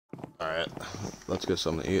Alright, let's get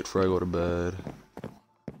something to eat before I go to bed.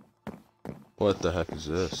 What the heck is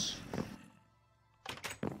this?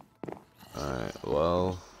 Alright,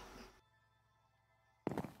 well,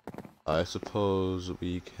 I suppose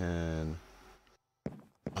we can...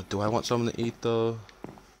 do I want something to eat though?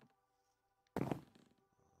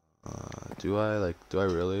 Do I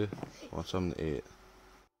really want something to eat?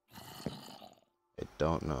 I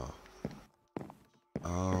don't know.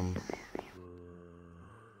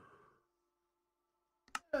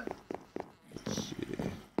 Let's see.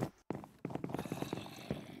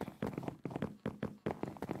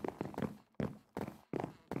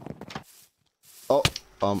 Oh,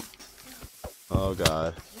 oh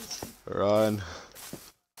god. Run.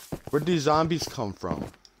 Where'd these zombies come from?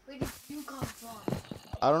 Where did you come from?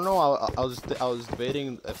 I don't know. I was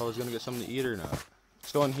debating if I was gonna get something to eat or not.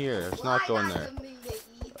 Let's go in here. Let's not go in there.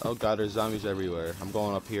 Oh god, there's zombies everywhere. I'm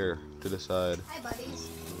going up here to the side. Hi, buddies.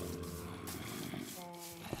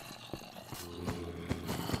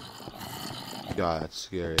 God, that's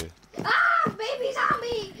scary. Ah, baby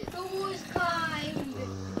zombie! The worst kind.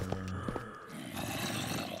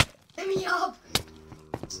 Let me up,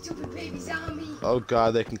 stupid baby zombie. Oh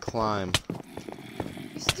god, they can climb.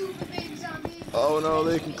 You stupid baby zombie. Oh no,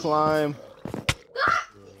 they can climb. Ah!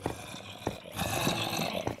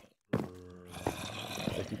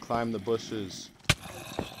 They can climb the bushes.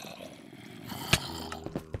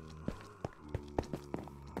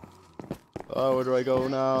 Oh, where do I go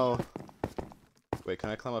now? Wait, can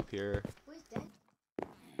I climb up here? Who's that?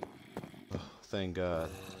 Oh, thank God.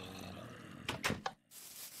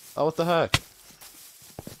 Oh, what the heck?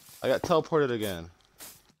 I got teleported again.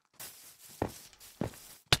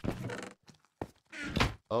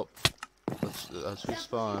 Oh, let's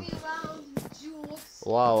respawn.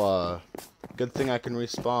 Wow, good thing I can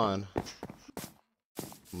respawn.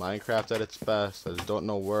 Minecraft at its best. I just don't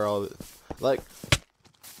know where all the, like,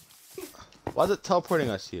 why is it teleporting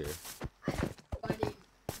us here?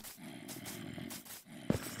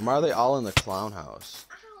 Why are they all in the clown house?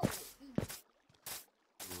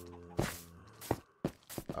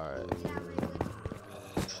 Alright.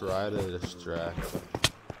 Try to distract them.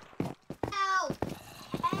 Help!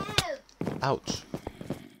 Help! Ouch.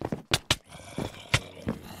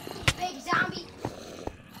 Big zombie!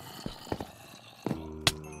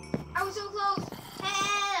 I was so close!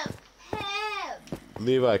 Help! Help!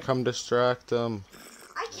 Levi, come distract them.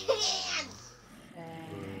 I can't!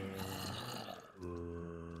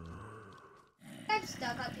 I'm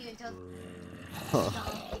stuck up here until...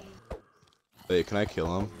 Wait, can I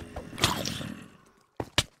kill him?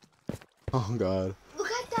 Oh god. Look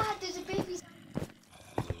at that! There's a baby zombie!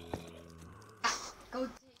 Go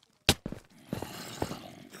take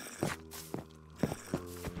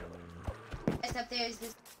it. Chest up there is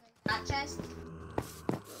this hot chest.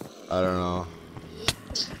 I don't know.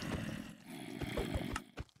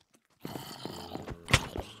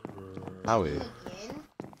 Howie.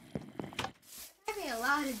 Having a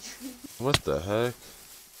lot of dreams. What the heck?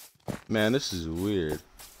 Man, this is weird.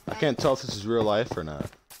 I can't tell if this is real life or not.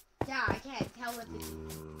 Yeah, I can't tell what this is.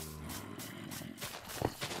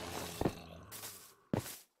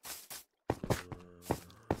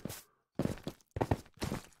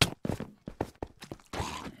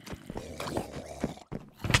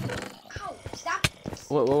 Ow, stop.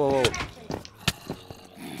 Whoa, whoa, whoa, whoa.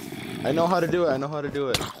 I know how to do it. I know how to do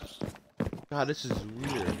it. God, this is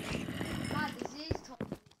weird. God, this is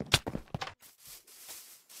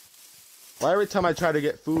Why every time I try to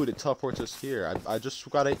get food, it teleports us here? I just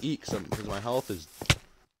gotta eat because my health is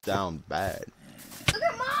down bad. Look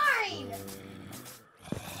at mine!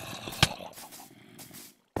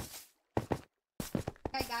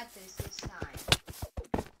 I got this time.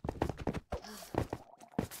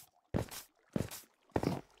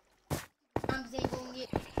 I'm gonna get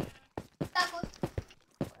stuck.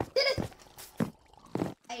 Did it!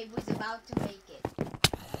 I was about to make it.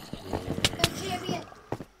 I'm champion.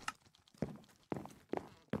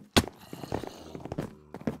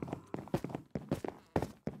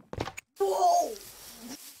 Whoa!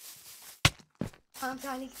 I'm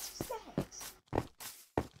trying to get some snacks.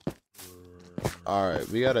 Alright,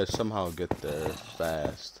 we gotta somehow get there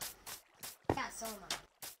fast. Yeah, so much.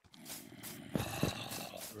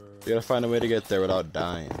 We gotta find a way to get there without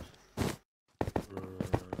dying.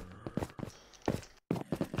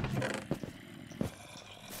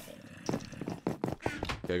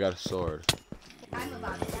 Okay, I got a sword. I'm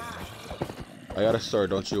about to die. I got a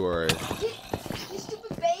sword, don't you worry. You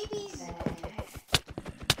stupid babies!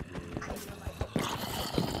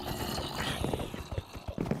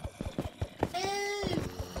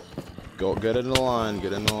 Go, get in the line,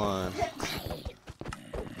 get in the line.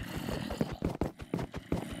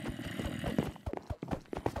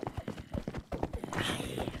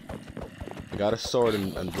 I got a sword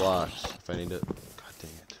and blocks if I need it. God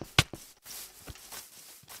dang it.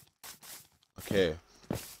 Okay.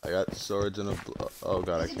 I got swords and a oh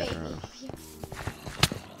god, I can't run.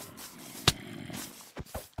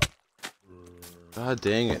 God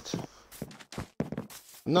dang it.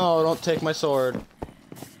 No, don't take my sword.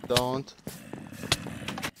 Don't.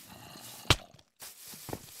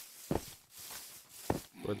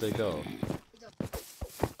 Where'd they go?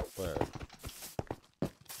 Where?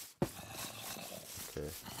 Okay.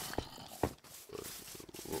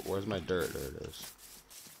 Where's my dirt? There it is.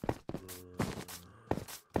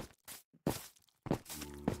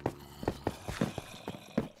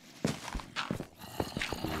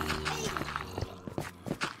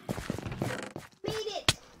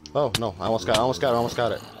 Oh no, I almost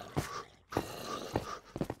got it.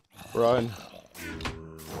 Run.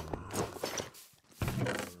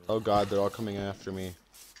 Oh god, they're all coming after me.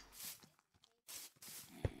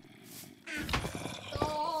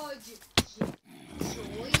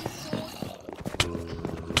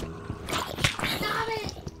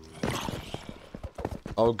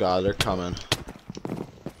 Oh god, they're coming.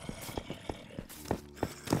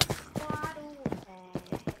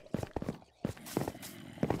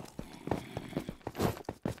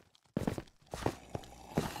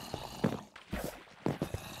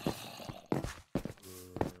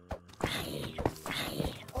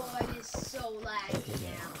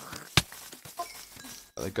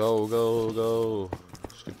 Go, go, go.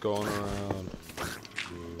 Just keep going around.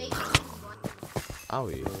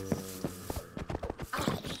 Owie.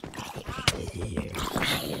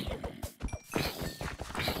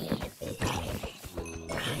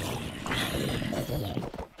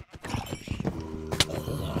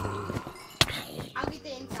 I'll get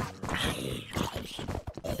the inside.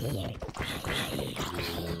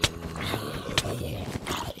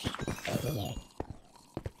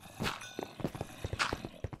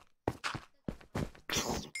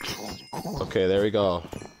 Okay, there we go.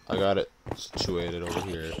 I got it situated over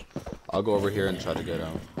here. I'll go over here and try to get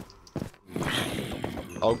him.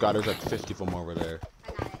 Oh god, there's like 50 of them over there.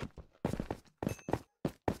 I got it.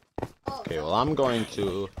 Okay, well I'm going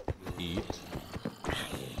to eat.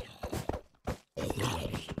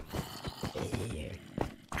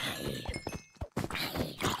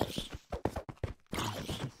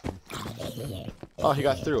 Oh, he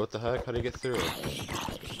got through. What the heck? How did he get through?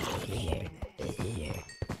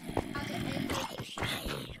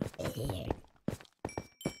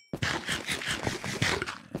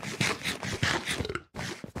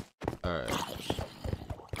 Alright.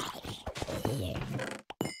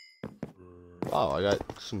 Wow, I got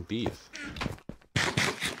some beef.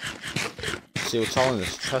 See, what's all in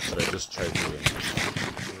this chest that I just tried doing?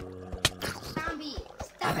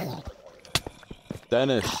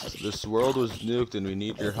 Dennis, this world was nuked and we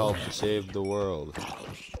need your help to save the world.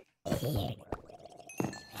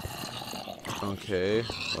 Okay,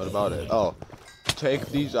 what about it? Oh, take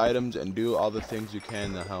these items and do all the things you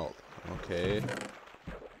can to help. Okay.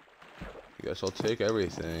 I guess I'll take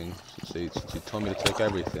everything. Since you told me to take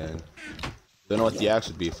everything. Don't know what the axe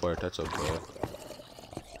would be for it, that's okay.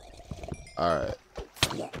 Alright.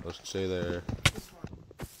 Let's stay there.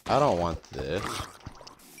 I don't want this.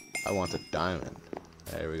 I want the diamond.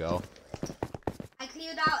 There we go. I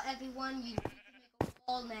cleared out everyone. You need to make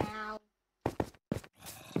a wall now.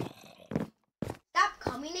 Stop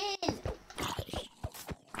coming in.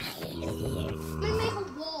 Let me make a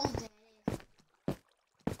wall, Dennis.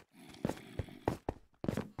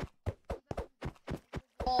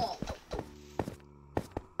 Wall.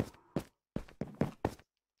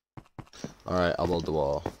 Alright, I'll build the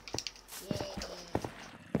wall.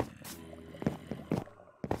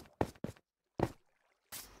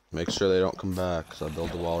 Make sure they don't come back, because I'll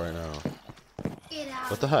build the wall right now. Get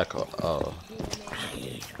out. What the heck? Oh.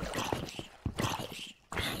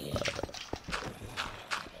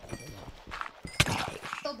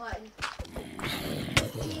 Go button.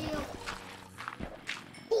 Ew.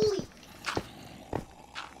 Holy.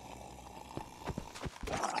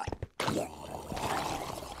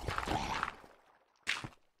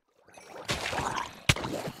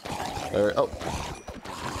 There, oh.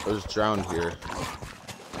 There's drowned here.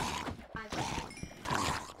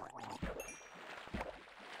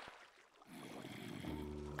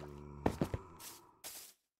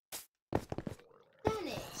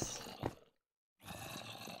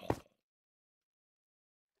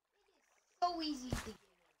 So easy to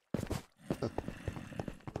get.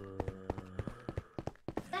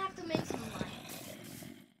 I have to make some money.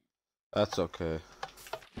 That's okay.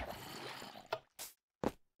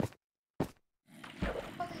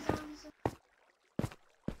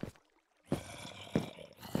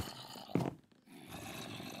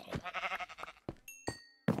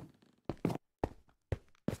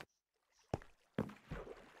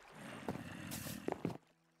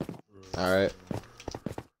 Alright.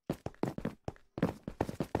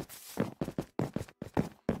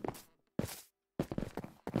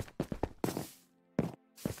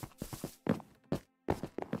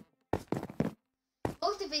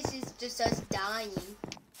 Most of it is just us dying.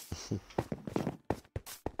 So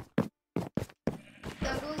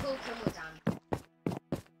I'm gonna go kill Mozam.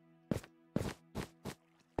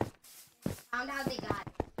 Found how they got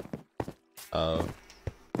it. Oh.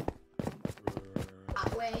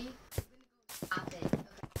 That way. Drop it. Okay.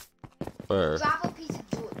 Where? Drop a piece of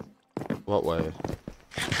wood. What way?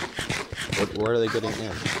 Where are they getting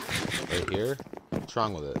in? Right here? What's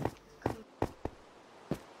wrong with it?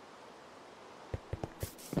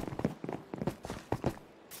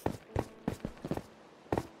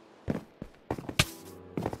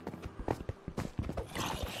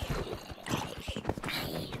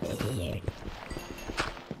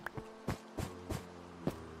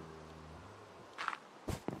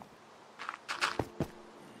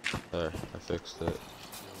 There, I fixed it.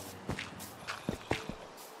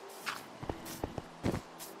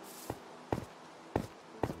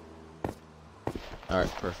 Alright,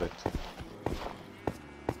 perfect.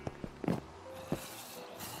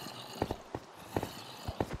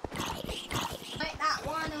 Might not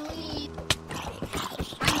want to leave.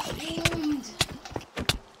 I'm doomed.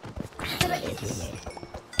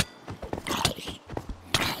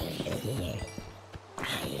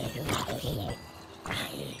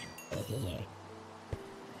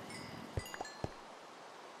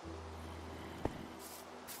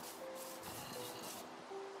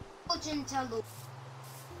 Fortune teller.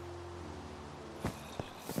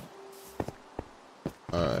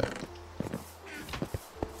 Alright.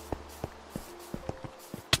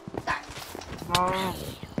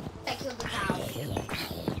 I killed the cow.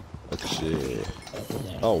 Let's see.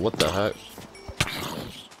 Oh, what the heck?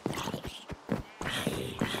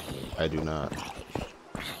 I do not.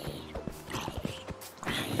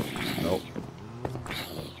 Nope.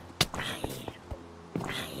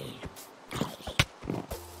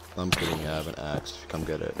 I'm kidding, I have an axe. Come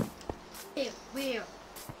get it. Hey, where?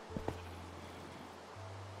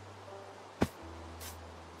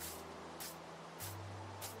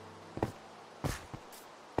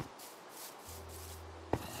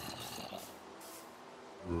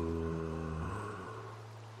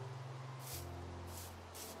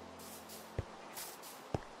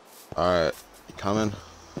 Alright, coming.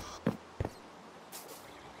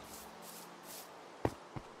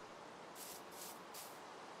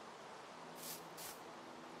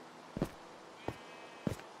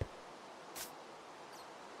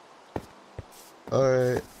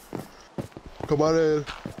 Alright. Come on in.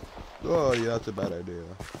 Oh, yeah, that's a bad idea.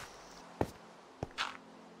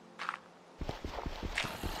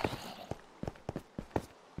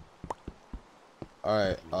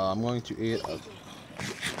 Alright, I'm going to eat.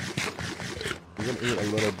 I'm gonna eat a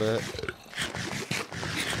little bit.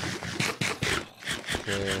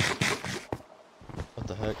 Okay. What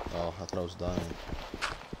the heck? Oh, I thought I was dying.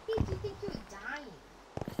 Who did you think you were dying?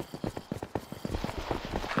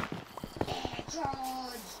 Air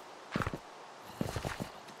charge!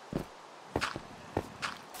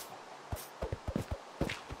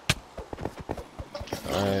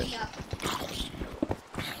 Alright.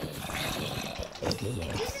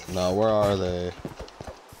 Now, where are they?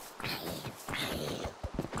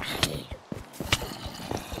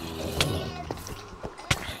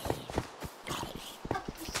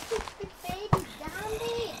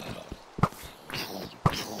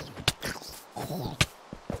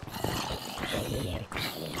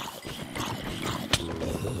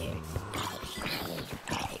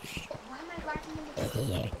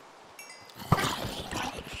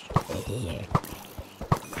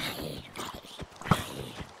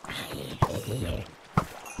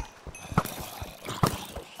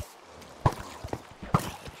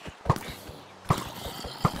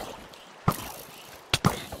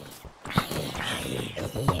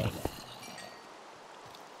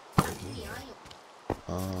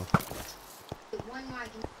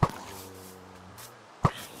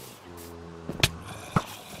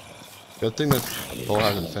 Good thing this bow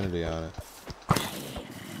has infinity on it.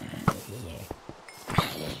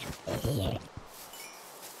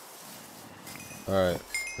 Alright,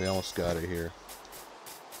 we almost got it here.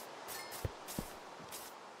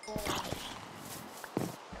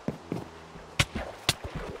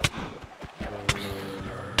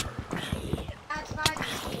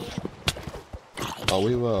 Oh,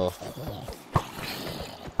 we will.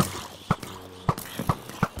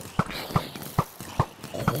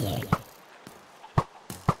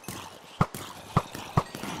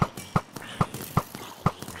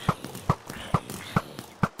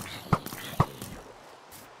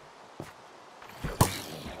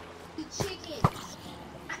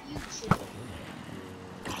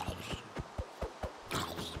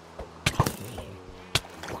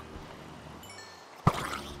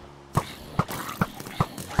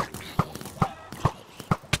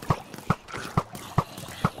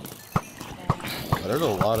 There's a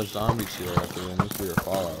lot of zombies here after the nuclear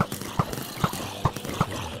fallout.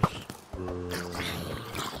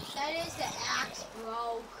 That is the axe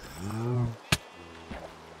broke.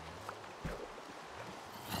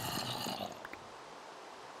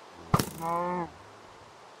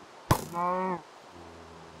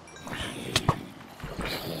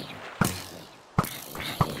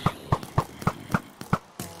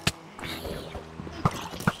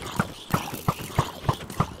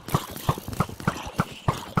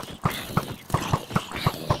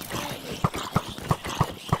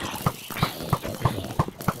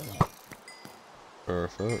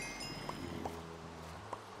 Perfect.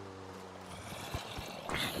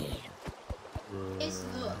 It's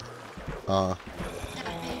look. Uh,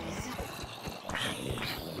 That is.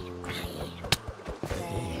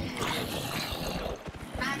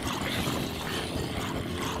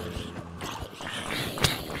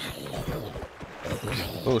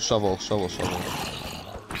 oh, shovel, shovel, shovel.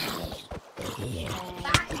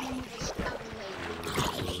 Back in the shovel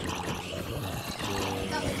lady.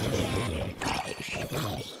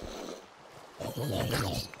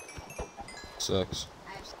 6.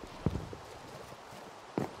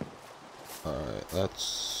 Alright,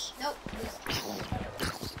 that's... Nope.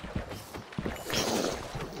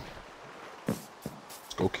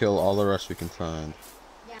 Let's go kill all the rest we can find.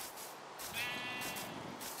 Yeah.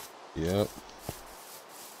 Yep.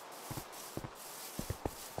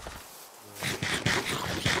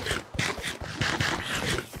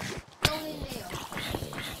 Only nail.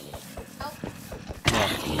 Nope.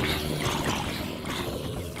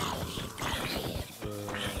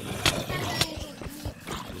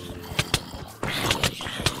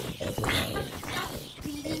 Stop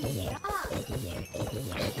beating me up.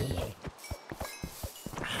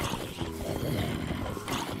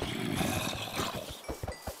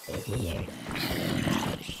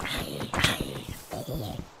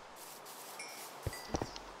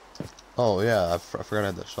 Oh yeah, I forgot I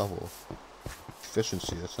had that shovel.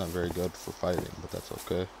 Efficiency, that's not very good for fighting, but that's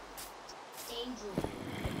okay. Dangerous.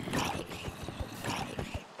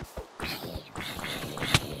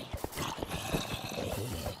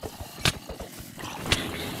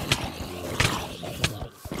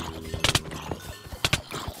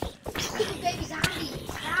 Stupid baby zombie.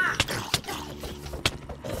 Stop.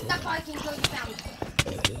 Stop fighting until you found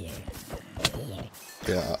me.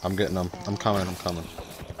 Yeah, I'm getting them. I'm coming, I'm coming.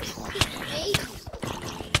 Baby.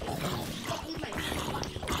 Don't leave my butt.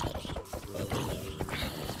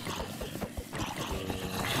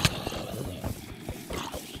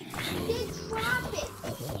 Then drop it.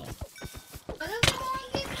 I don't know why I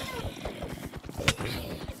give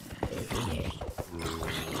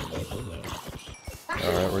it.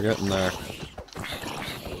 Alright, we're getting there.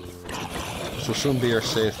 This will soon be our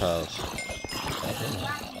safe house.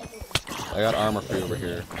 I got armor for you over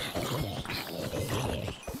here.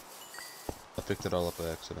 I picked it all up by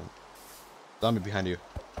accident. Zombie behind you.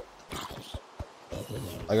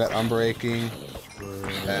 I got unbreaking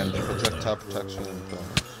and projectile protection and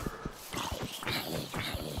bonus.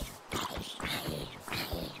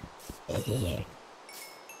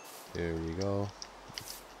 There we go.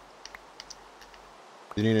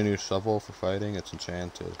 You need a new shovel for fighting? It's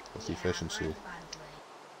enchanted with efficiency.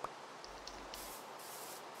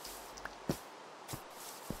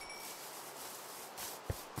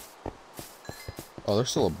 Oh, there's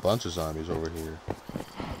still a bunch of zombies over here.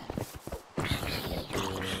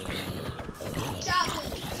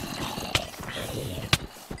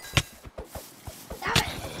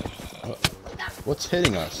 What's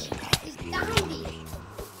hitting us?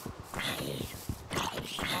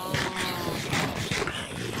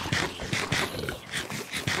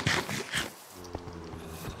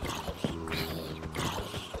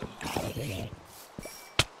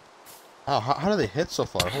 Oh, how do they hit so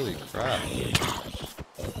far? Holy crap.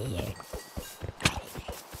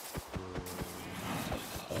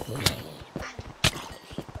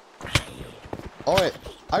 Oh wait,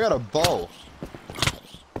 I got a bow.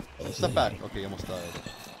 Step back. Okay, you almost died.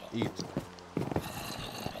 Eat.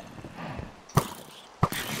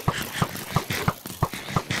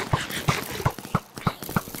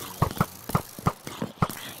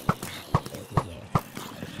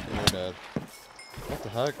 You're dead. What the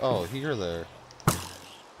heck? Oh, you're there.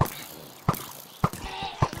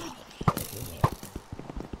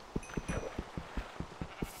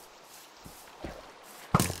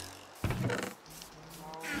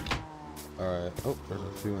 Alright. Oh, there's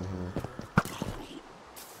a few in here.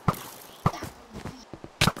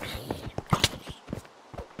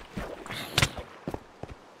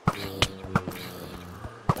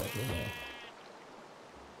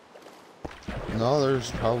 No, there's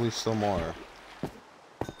probably still more.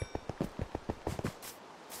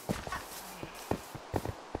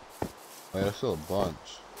 still a bunch.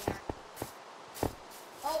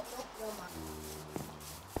 Oh, nope, no more.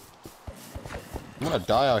 I'm gonna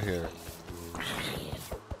die out here.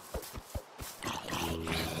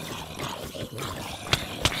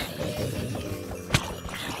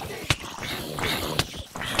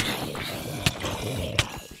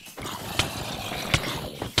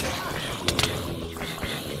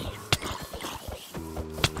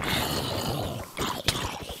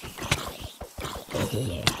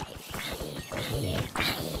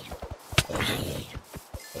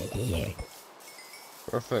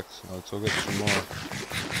 Perfect. Now let's go get some more.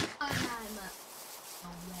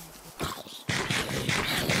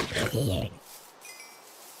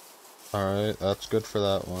 Alright, that's good for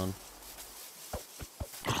that one.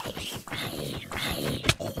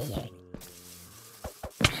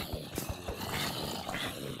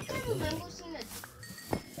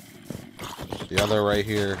 The other right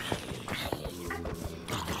here.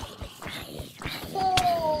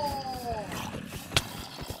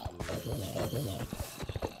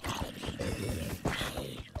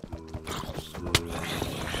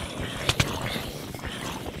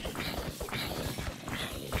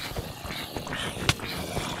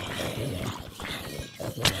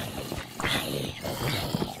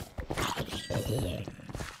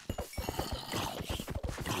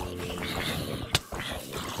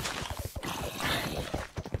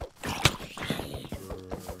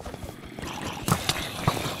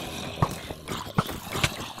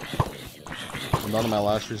 I'm down to my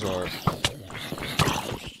last resort.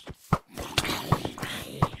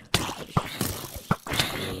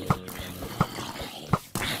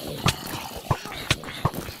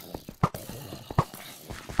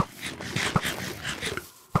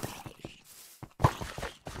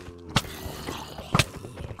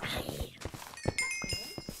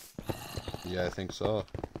 Yeah, I think so,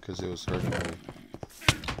 because it was hurting me.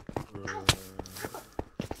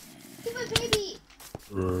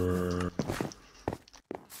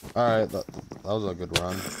 Alright, that was a good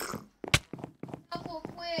run. Double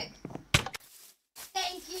quick.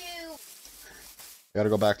 Thank you. Gotta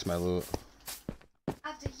go back to my loot. I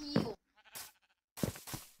have to heal.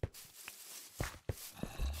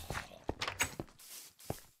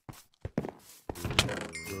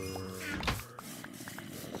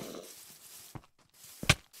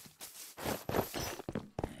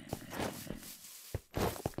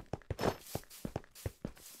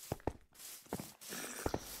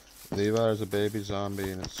 Levi is a baby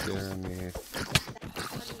zombie and it's scaring me.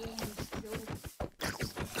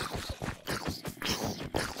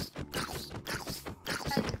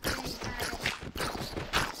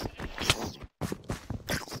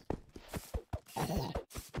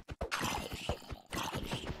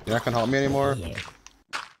 You're not gonna help me anymore?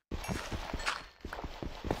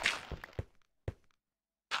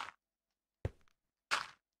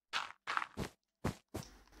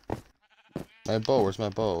 My bow, where's my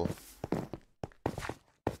bow?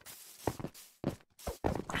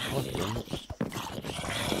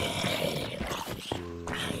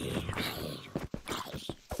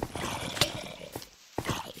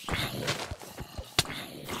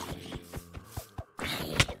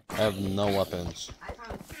 I have no weapons.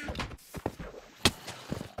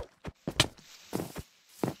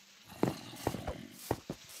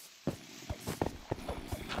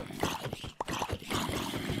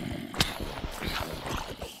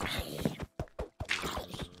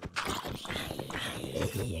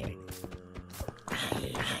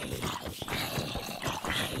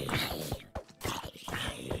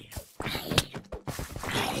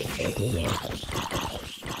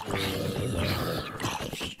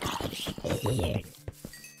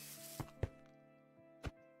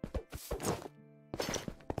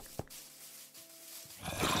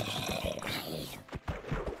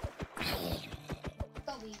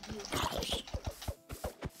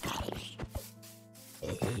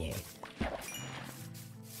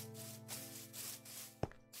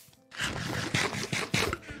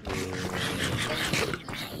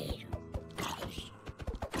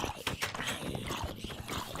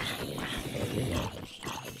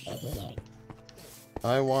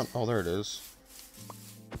 I want... Oh, there it is.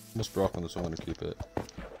 Almost broken this, so I'm gonna keep it.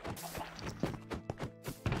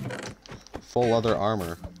 Full leather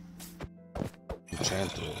armor.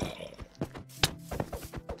 Enchanted.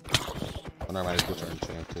 Oh, never mind, which are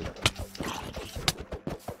enchanted.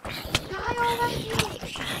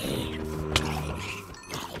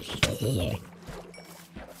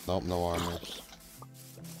 Nope, no armor.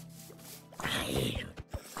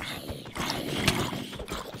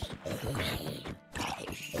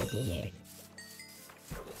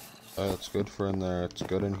 That's good for in there. It's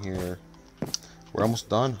good in here. We're almost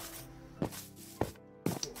done.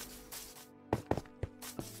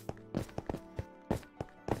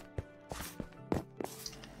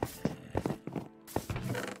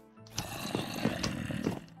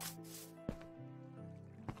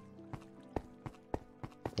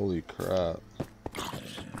 Holy crap.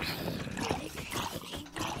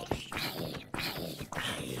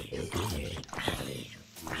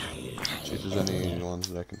 See if there's any ones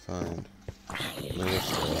that I can find. No, this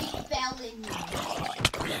stuff.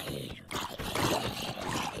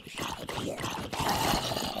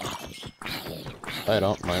 I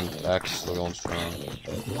don't mind. Axe is still going strong.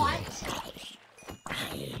 What?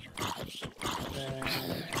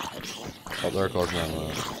 Oh, there goes my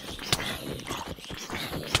left.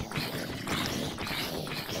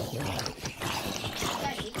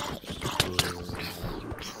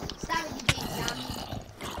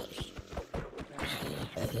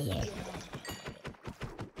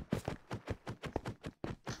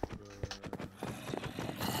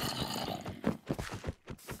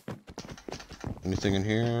 Anything in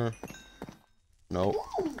here? Nope.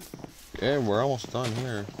 Okay, we're almost done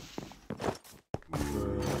here.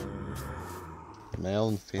 Male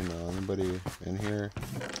and female. Anybody in here?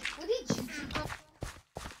 Where did you come?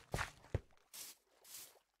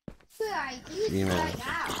 Where are you? Female.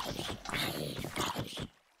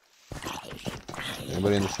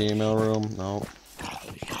 Anybody in the female room? Nope.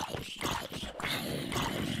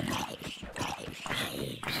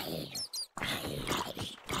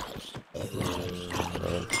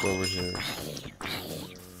 Let's go over here.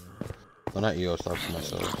 Well, not you, I was talking to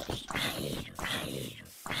myself.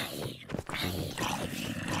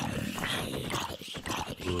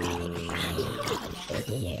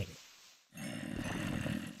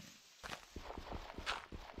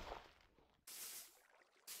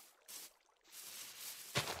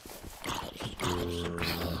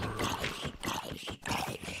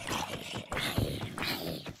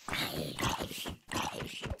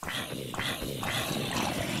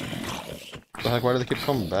 What the heck, why do they keep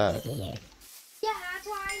coming back? Yeah, that's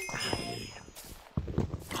why.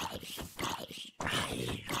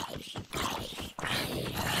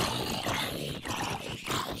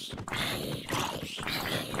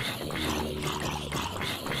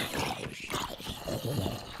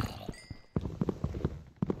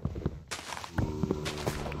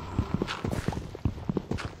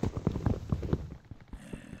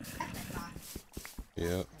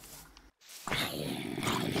 Yep.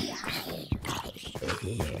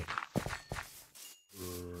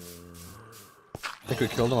 I think we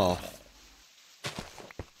killed them all.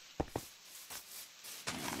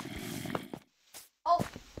 Oh.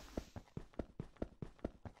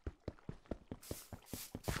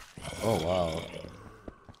 Oh wow.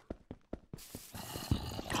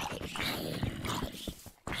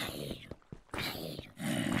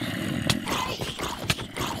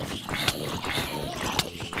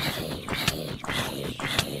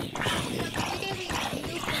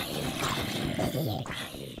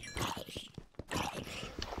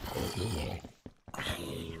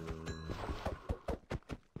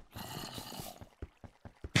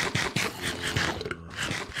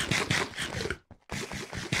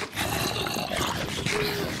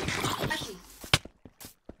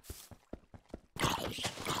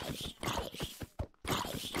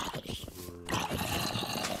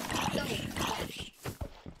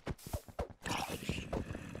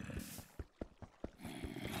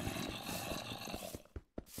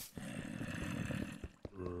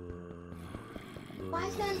 Why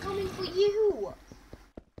is man coming for you?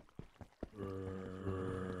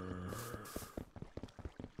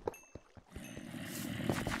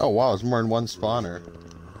 Oh wow, it's more than one spawner.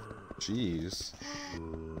 Jeez.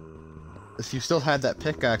 If you still had that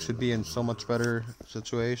pickaxe, you'd be in so much better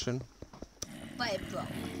situation. But it broke.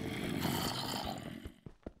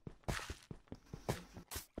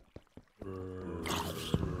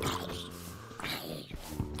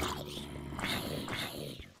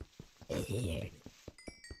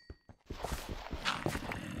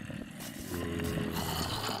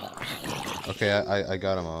 Okay, I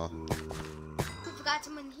got them all. You forgot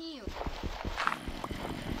to heal.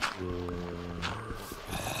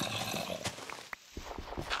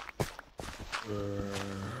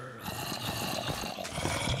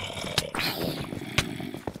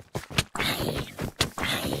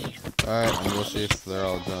 Alright, and we'll see if they're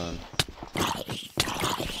all done.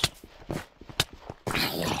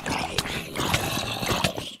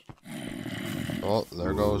 Oh,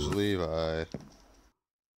 there goes Levi.